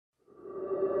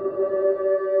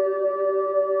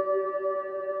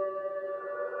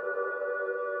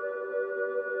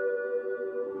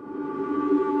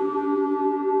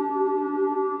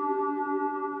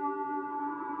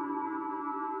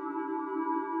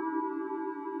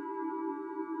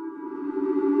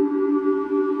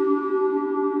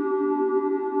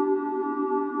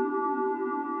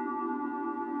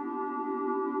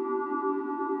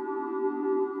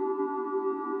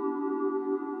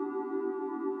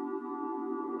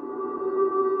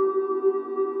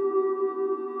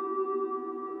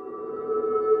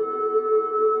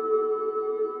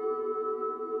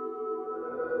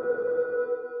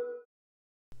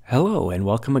Hello and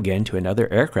welcome again to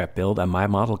another aircraft build on my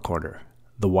model corner.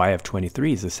 The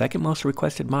YF-23 is the second most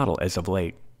requested model as of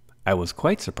late. I was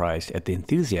quite surprised at the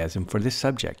enthusiasm for this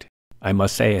subject. I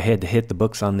must say I had to hit the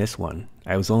books on this one.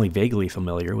 I was only vaguely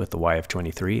familiar with the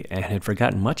YF-23 and had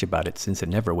forgotten much about it since it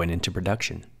never went into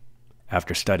production.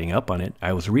 After studying up on it,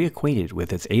 I was reacquainted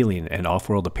with its alien and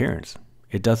off-world appearance.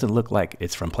 It doesn't look like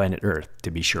it's from planet Earth,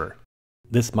 to be sure.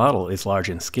 This model is large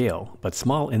in scale, but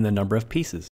small in the number of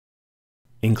pieces.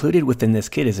 Included within this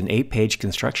kit is an 8-page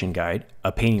construction guide,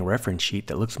 a painting reference sheet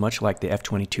that looks much like the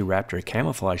F-22 Raptor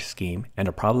camouflage scheme, and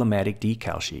a problematic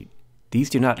decal sheet. These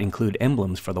do not include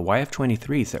emblems for the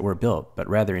YF-23s that were built, but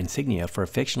rather insignia for a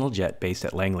fictional jet based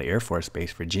at Langley Air Force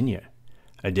Base, Virginia.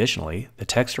 Additionally, the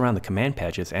text around the command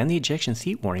patches and the ejection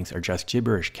seat warnings are just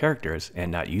gibberish characters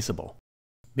and not usable.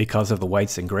 Because of the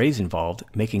whites and grays involved,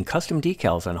 making custom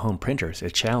decals on home printers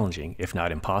is challenging, if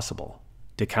not impossible.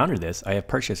 To counter this, I have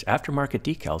purchased aftermarket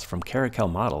decals from Caracal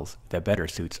models that better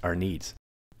suits our needs.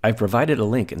 I've provided a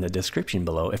link in the description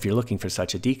below if you're looking for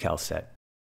such a decal set.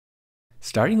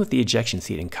 Starting with the ejection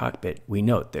seat and cockpit, we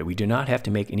note that we do not have to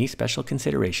make any special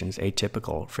considerations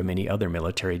atypical from any other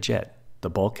military jet. The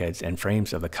bulkheads and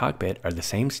frames of the cockpit are the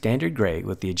same standard gray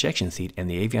with the ejection seat and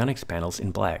the avionics panels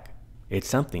in black. It's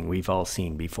something we've all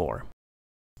seen before.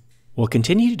 We'll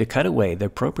continue to cut away the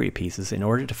appropriate pieces in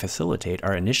order to facilitate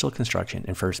our initial construction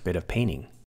and first bit of painting.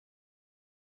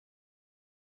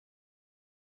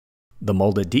 The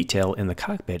molded detail in the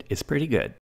cockpit is pretty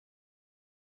good.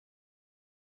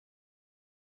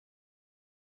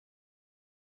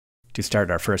 To start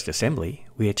our first assembly,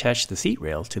 we attach the seat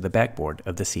rails to the backboard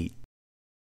of the seat.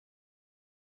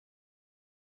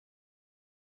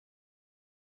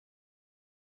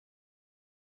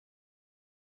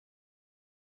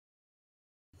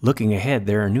 Looking ahead,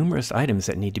 there are numerous items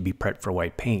that need to be prepped for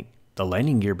white paint. The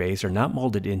landing gear bays are not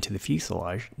molded into the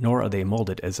fuselage, nor are they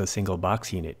molded as a single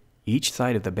box unit. Each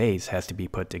side of the bays has to be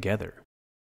put together.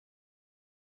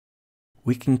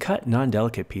 We can cut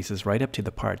non-delicate pieces right up to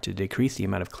the part to decrease the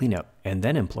amount of cleanup, and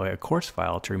then employ a coarse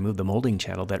file to remove the molding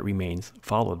channel that remains,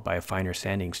 followed by a finer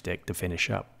sanding stick to finish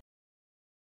up.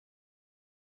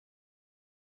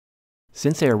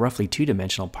 Since they are roughly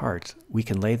two-dimensional parts, we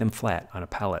can lay them flat on a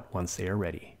pallet once they are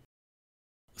ready.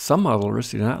 Some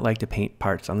modelers do not like to paint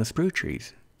parts on the sprue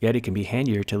trees, yet it can be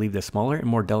handier to leave the smaller and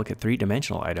more delicate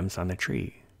three-dimensional items on the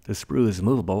tree. The sprue is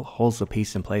movable, holds the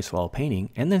piece in place while painting,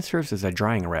 and then serves as a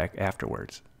drying rack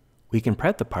afterwards. We can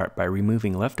prep the part by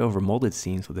removing leftover molded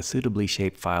seams with a suitably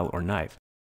shaped file or knife.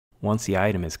 Once the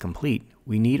item is complete,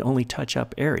 we need only touch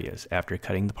up areas after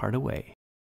cutting the part away.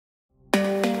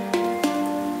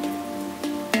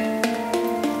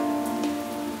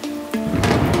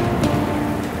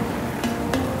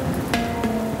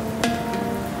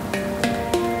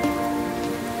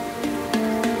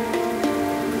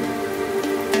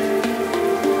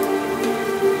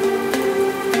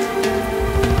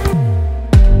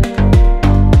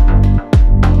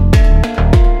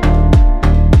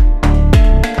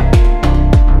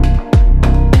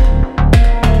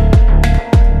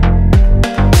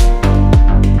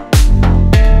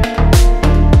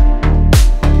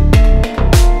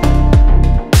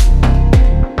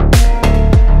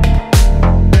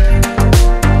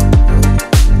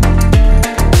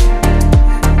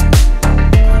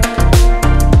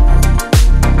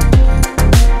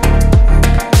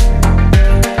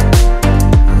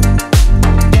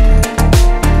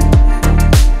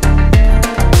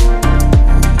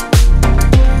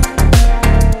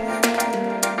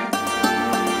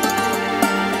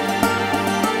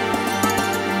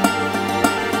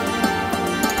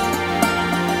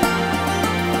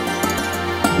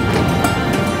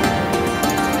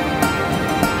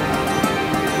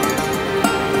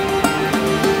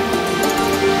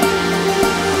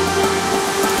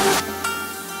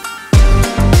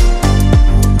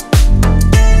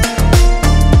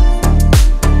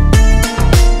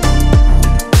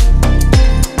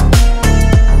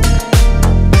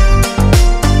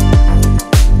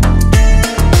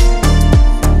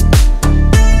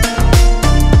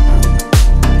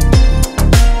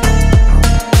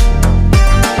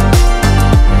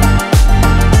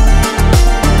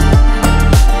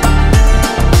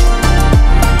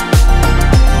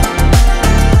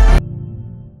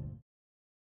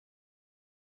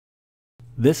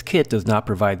 This kit does not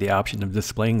provide the option of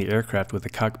displaying the aircraft with the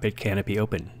cockpit canopy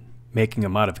open. Making a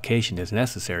modification is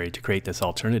necessary to create this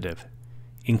alternative.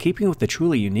 In keeping with the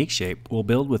truly unique shape, we'll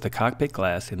build with the cockpit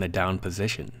glass in the down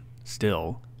position.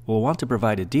 Still, we'll want to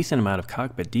provide a decent amount of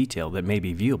cockpit detail that may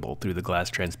be viewable through the glass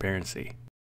transparency.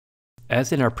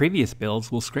 As in our previous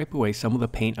builds, we'll scrape away some of the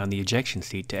paint on the ejection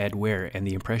seat to add wear and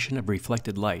the impression of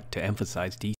reflected light to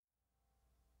emphasize detail.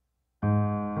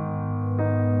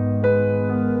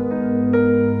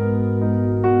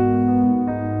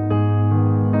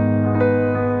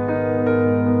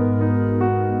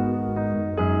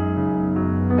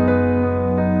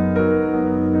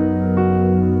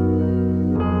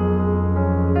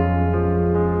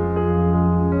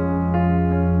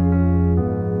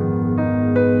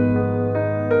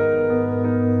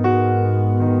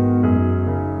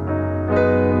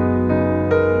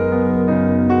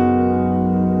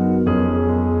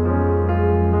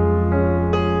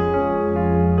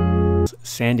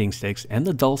 Sanding sticks and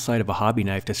the dull side of a hobby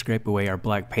knife to scrape away our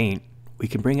black paint, we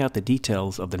can bring out the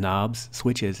details of the knobs,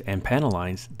 switches, and panel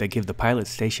lines that give the pilot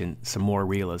station some more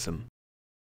realism.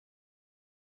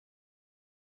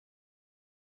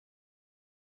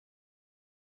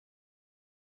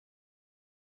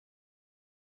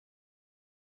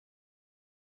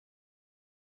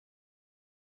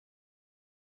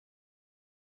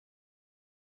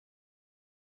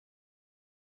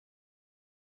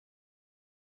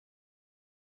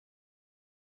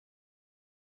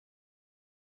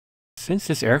 Since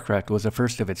this aircraft was the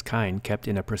first of its kind kept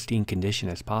in a pristine condition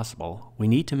as possible, we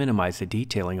need to minimize the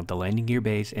detailing of the landing gear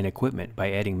bays and equipment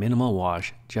by adding minimal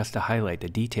wash just to highlight the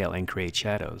detail and create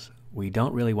shadows. We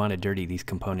don't really want to dirty these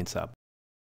components up.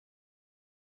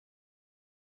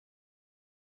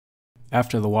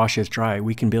 After the wash is dry,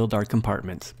 we can build our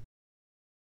compartments.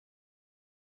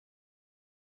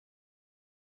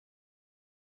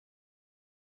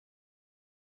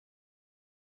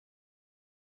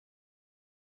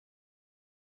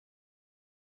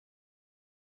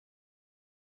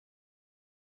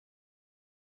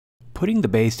 Putting the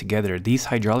bays together, these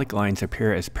hydraulic lines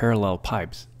appear as parallel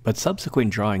pipes, but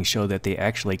subsequent drawings show that they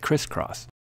actually crisscross.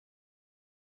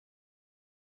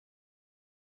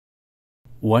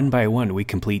 One by one, we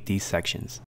complete these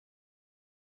sections.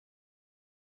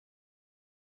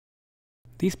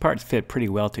 These parts fit pretty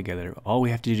well together. All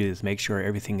we have to do is make sure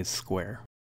everything is square.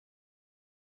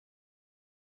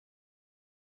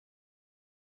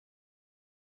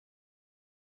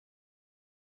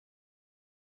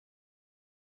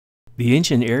 The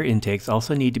engine air intakes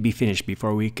also need to be finished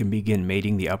before we can begin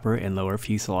mating the upper and lower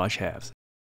fuselage halves.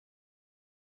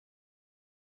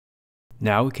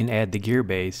 Now we can add the gear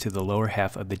bays to the lower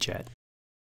half of the jet.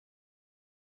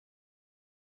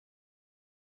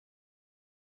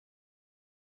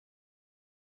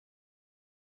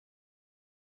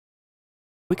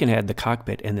 We can add the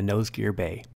cockpit and the nose gear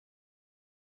bay.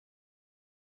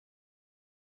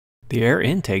 The air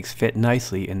intakes fit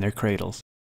nicely in their cradles.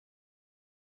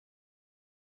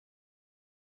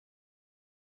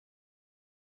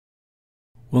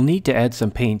 We'll need to add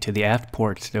some paint to the aft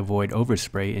ports to avoid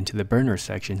overspray into the burner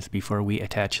sections before we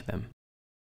attach them.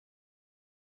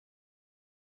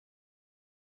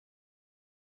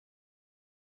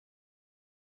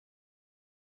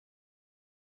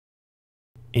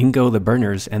 In go the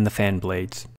burners and the fan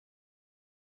blades.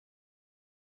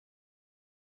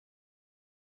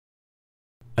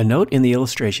 A note in the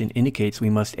illustration indicates we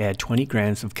must add 20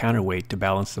 grams of counterweight to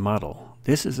balance the model.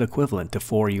 This is equivalent to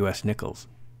 4 US nickels.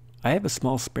 I have a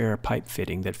small spare pipe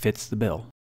fitting that fits the bill.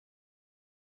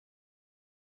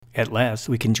 At last,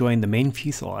 we can join the main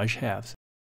fuselage halves.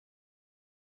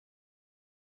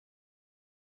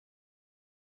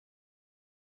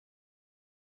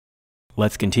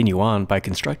 Let's continue on by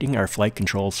constructing our flight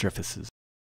control surfaces.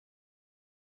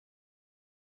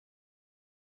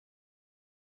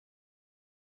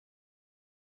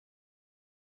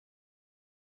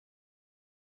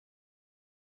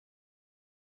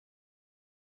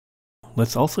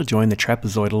 Let's also join the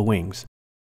trapezoidal wings.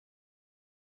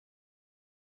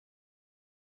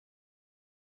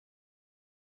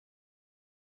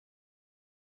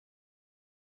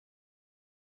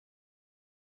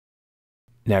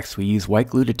 Next, we use white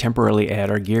glue to temporarily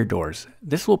add our gear doors.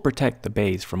 This will protect the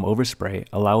bays from overspray,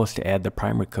 allow us to add the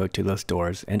primer coat to those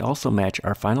doors, and also match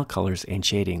our final colors and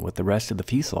shading with the rest of the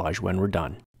fuselage when we're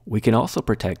done. We can also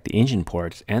protect the engine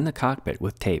ports and the cockpit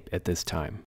with tape at this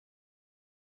time.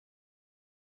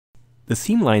 The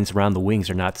seam lines around the wings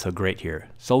are not so great here,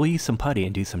 so we'll use some putty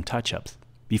and do some touch-ups.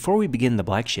 Before we begin the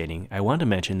black shading, I want to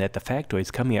mention that the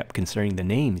factoids coming up concerning the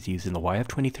names used in the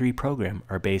YF-23 program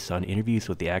are based on interviews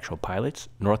with the actual pilots,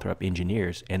 Northrop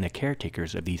engineers, and the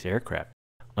caretakers of these aircraft.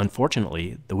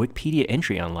 Unfortunately, the Wikipedia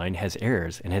entry online has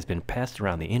errors and has been passed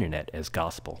around the internet as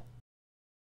gospel.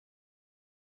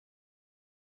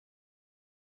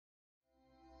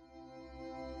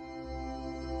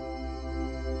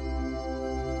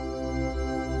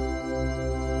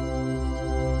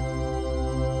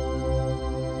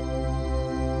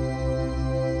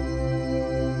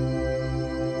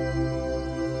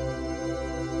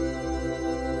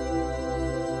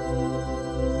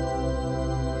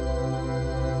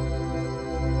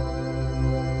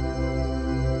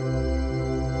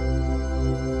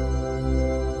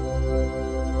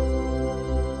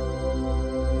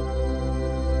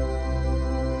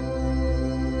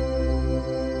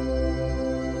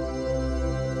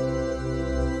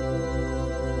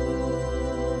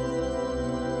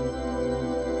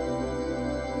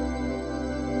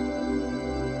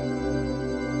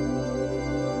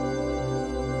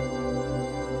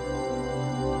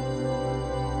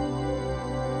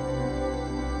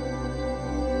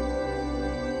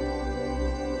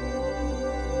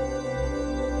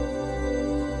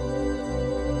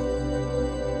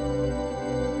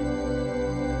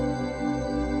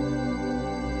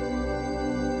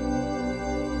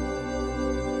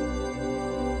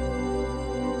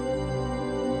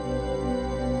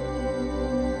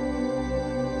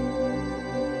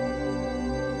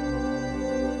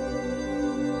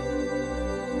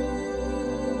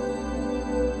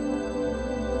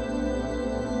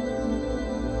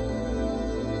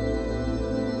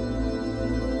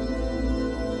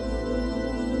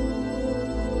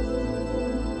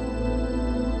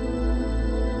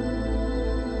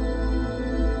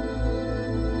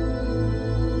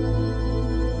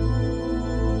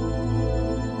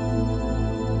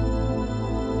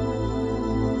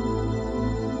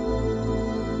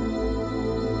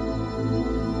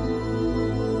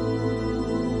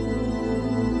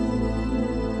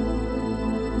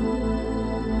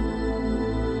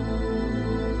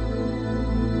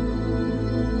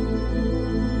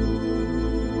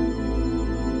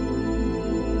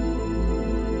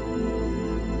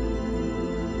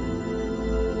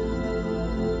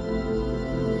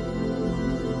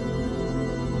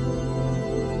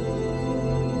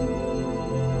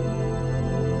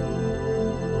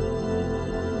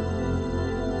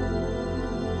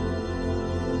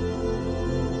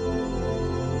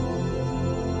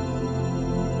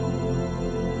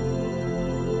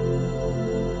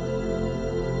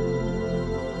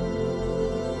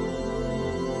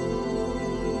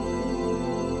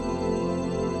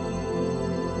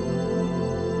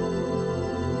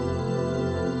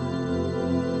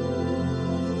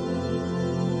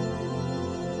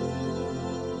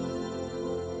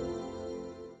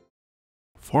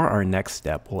 For our next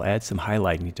step, we'll add some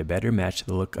highlighting to better match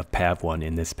the look of PAV1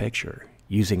 in this picture.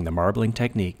 Using the marbling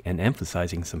technique and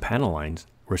emphasizing some panel lines,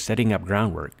 we're setting up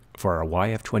groundwork for our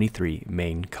YF-23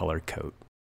 main color coat.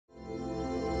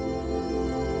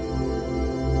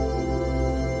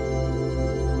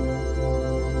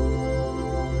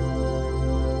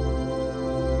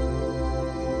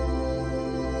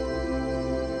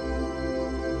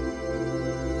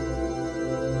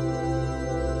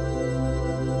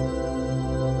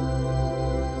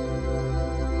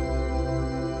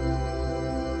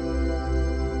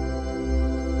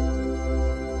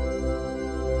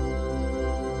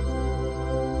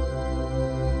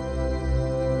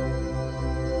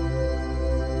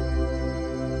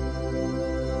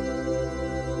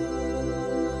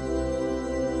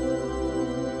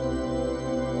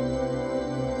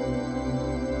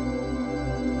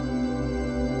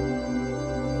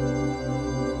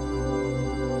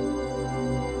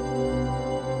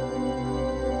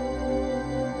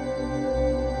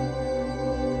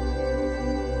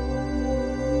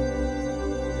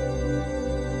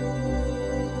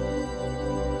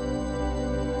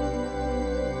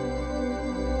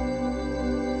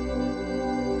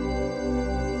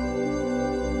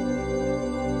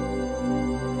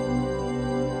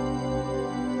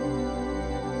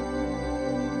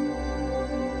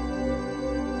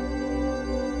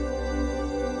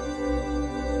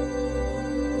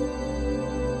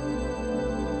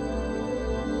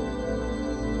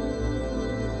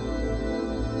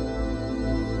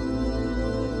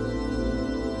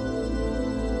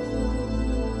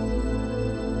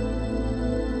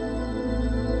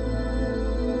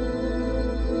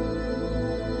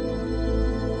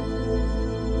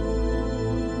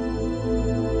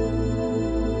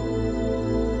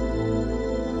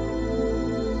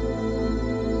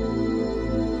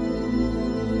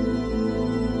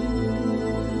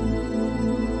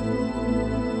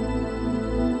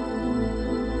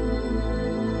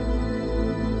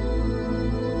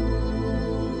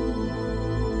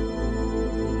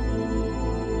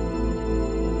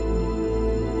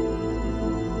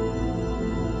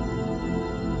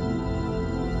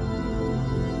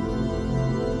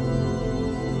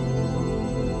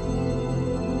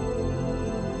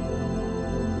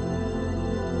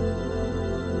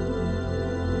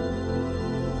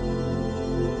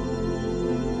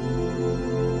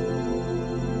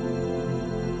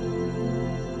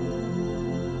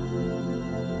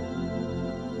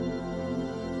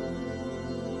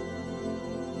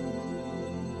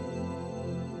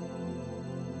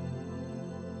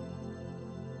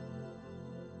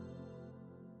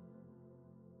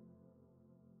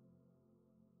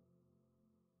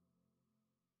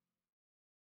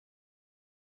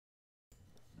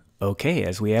 Okay,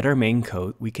 as we add our main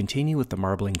coat, we continue with the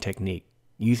marbling technique.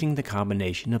 Using the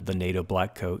combination of the native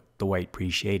black coat, the white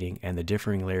pre-shading, and the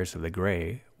differing layers of the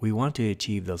gray, we want to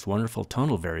achieve those wonderful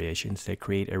tonal variations that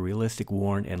create a realistic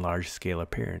worn and large-scale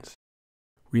appearance.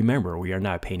 Remember, we are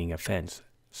not painting a fence,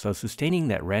 so sustaining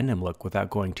that random look without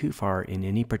going too far in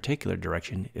any particular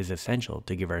direction is essential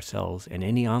to give ourselves and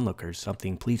any onlookers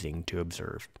something pleasing to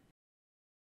observe.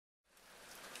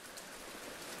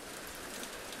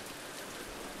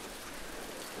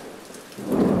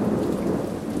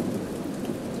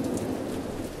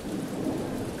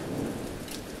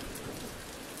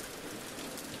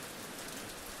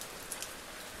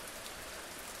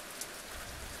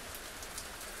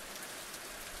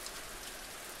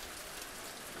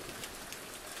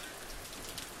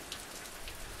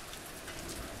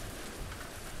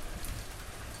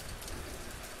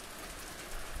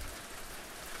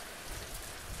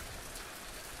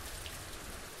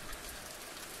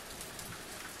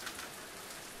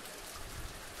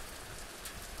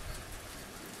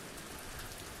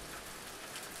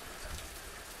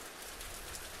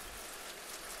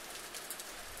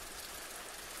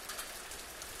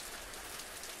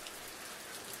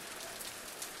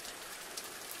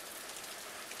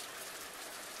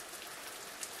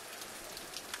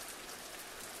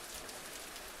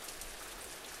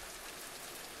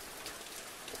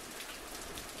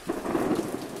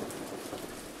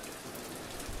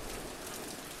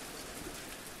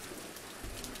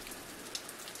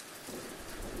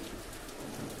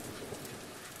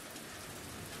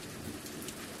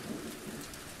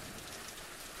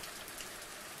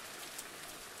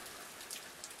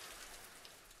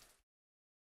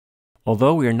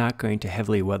 Although we are not going to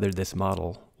heavily weather this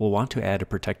model, we'll want to add a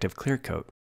protective clear coat.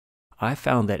 I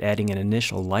found that adding an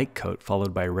initial light coat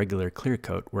followed by a regular clear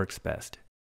coat works best.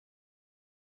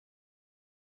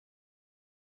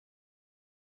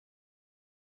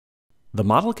 The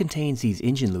model contains these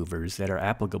engine louvers that are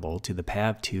applicable to the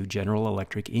PAV2 General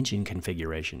Electric engine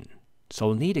configuration. So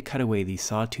we'll need to cut away these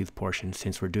sawtooth portions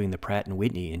since we're doing the Pratt &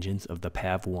 Whitney engines of the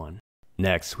PAV1.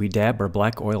 Next, we dab our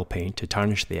black oil paint to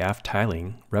tarnish the aft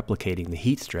tiling, replicating the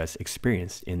heat stress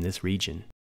experienced in this region.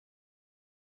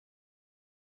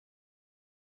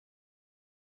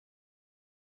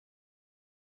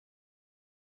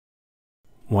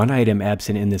 One item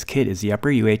absent in this kit is the upper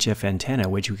UHF antenna,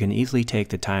 which we can easily take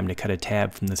the time to cut a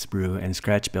tab from the sprue and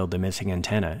scratch build the missing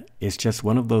antenna. It's just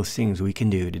one of those things we can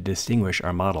do to distinguish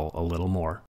our model a little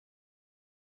more.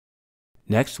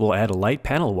 Next, we'll add a light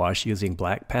panel wash using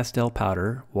black pastel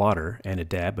powder, water, and a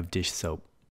dab of dish soap.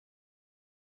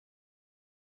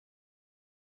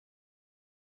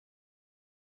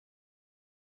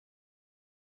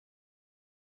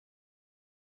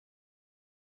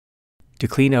 To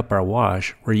clean up our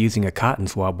wash, we're using a cotton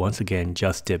swab once again,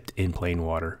 just dipped in plain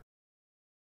water.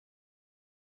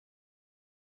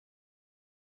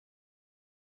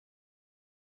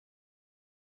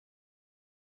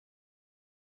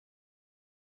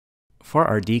 For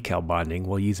our decal bonding,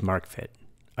 we'll use MarkFit.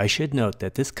 I should note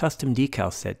that this custom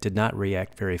decal set did not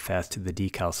react very fast to the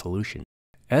decal solution.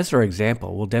 As our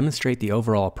example, we'll demonstrate the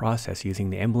overall process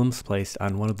using the emblems placed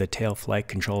on one of the tail flight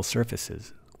control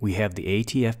surfaces. We have the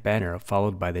ATF banner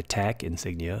followed by the TAC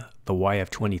insignia, the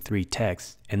YF-23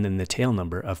 text, and then the tail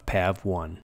number of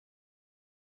PAV1.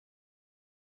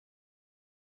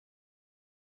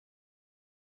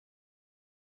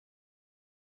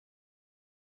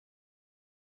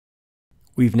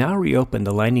 We've now reopened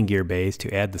the landing gear bays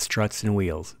to add the struts and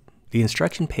wheels. The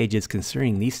instruction pages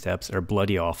concerning these steps are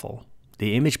bloody awful.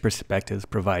 The image perspectives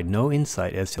provide no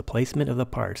insight as to placement of the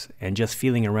parts, and just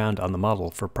feeling around on the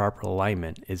model for proper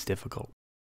alignment is difficult.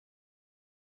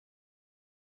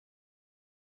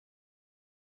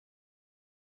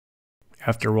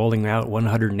 After rolling out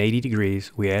 180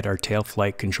 degrees, we add our tail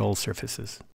flight control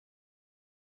surfaces.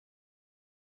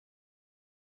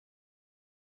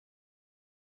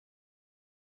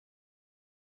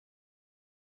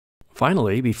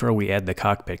 Finally, before we add the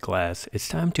cockpit glass, it's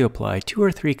time to apply 2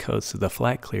 or 3 coats of the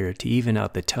flat clear to even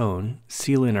out the tone,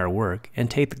 seal in our work, and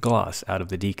take the gloss out of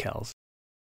the decals.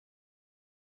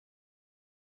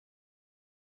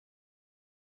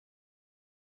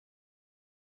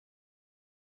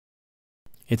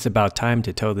 It's about time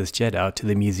to tow this jet out to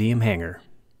the museum hangar.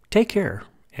 Take care,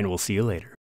 and we'll see you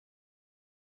later.